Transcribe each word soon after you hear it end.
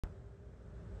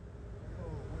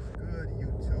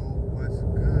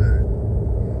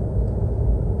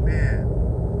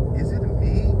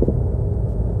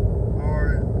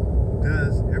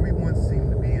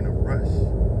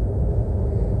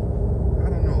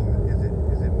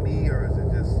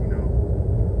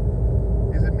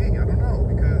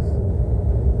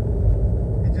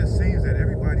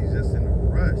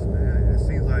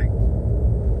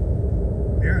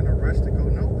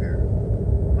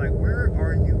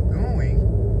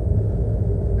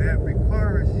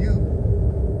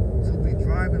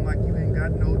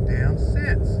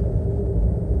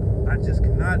just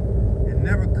cannot and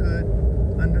never could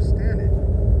understand it.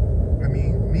 I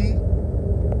mean, me,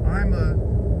 I'm a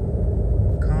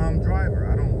calm driver.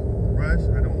 I don't rush.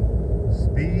 I don't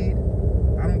speed.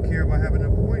 I don't care if I have an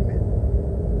appointment.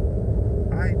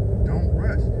 I don't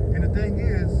rush. And the thing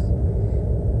is,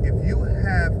 if you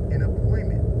have an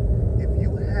appointment, if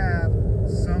you have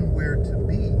somewhere to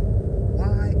be,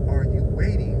 why are you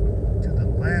waiting to the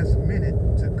last minute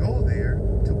to go there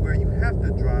to where you have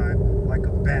to drive like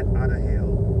a bat out of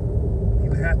hell?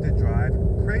 You have to drive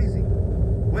crazy.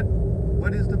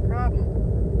 What is the problem?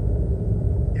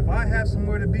 If I have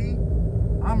somewhere to be,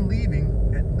 I'm leaving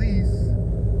at least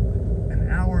an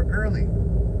hour early.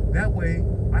 That way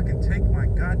I can take my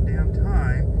goddamn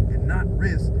time and not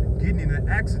risk getting in an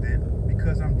accident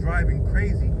because I'm driving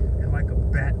crazy and like a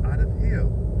bat out of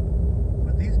hell.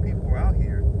 But these people out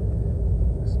here,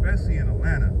 especially in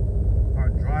Atlanta, are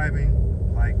driving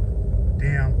like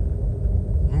damn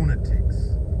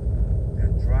lunatics.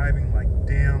 They're driving like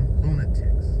damn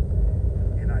lunatics.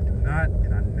 And I do not,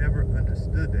 and I never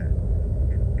understood that.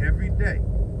 And every day,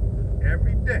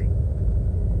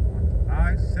 on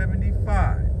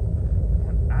I-75,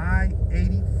 on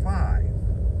I-85,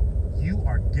 you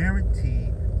are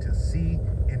guaranteed to see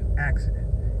an accident.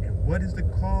 And what is the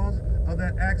cause of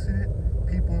that accident?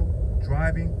 People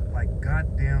driving like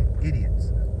goddamn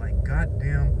idiots, like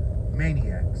goddamn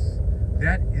maniacs.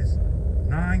 That is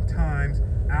 9 times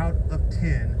out of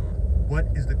 10 what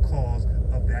is the cause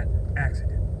of that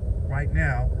accident. Right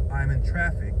now, I'm in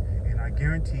traffic, and I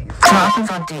guarantee it's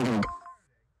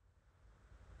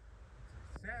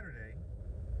Saturday,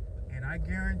 and I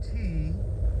guarantee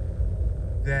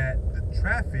that the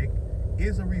traffic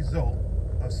is a result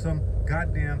of some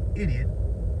goddamn idiot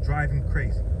driving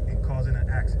crazy and causing an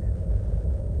accident.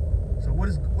 So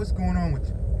what's going on with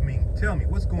you? I mean, tell me,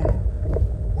 what's going on?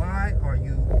 Why are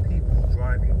you people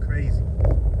driving crazy?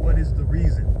 What is the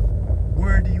reason?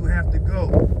 Where do you have to go?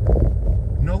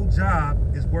 No job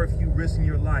is worth you risking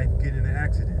your life getting in an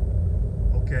accident,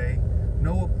 okay?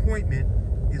 No appointment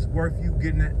is worth you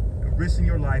risking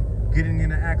your life getting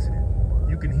in an accident.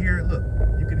 You can hear it, look,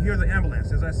 you can hear the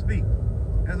ambulance as I speak.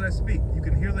 You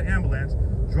can hear the ambulance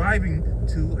driving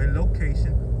to a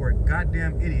location where a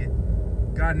goddamn idiot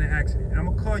got in an accident. And I'm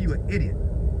gonna call you an idiot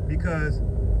because,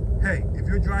 hey, if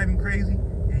you're driving crazy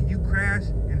and you crash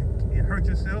and hurt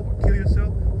yourself or kill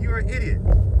yourself, you're an idiot.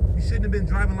 You shouldn't have been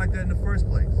driving like that in the first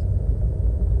place.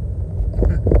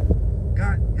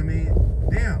 God, I mean,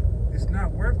 damn, it's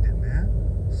not worth it, man.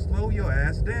 Slow your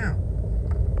ass down.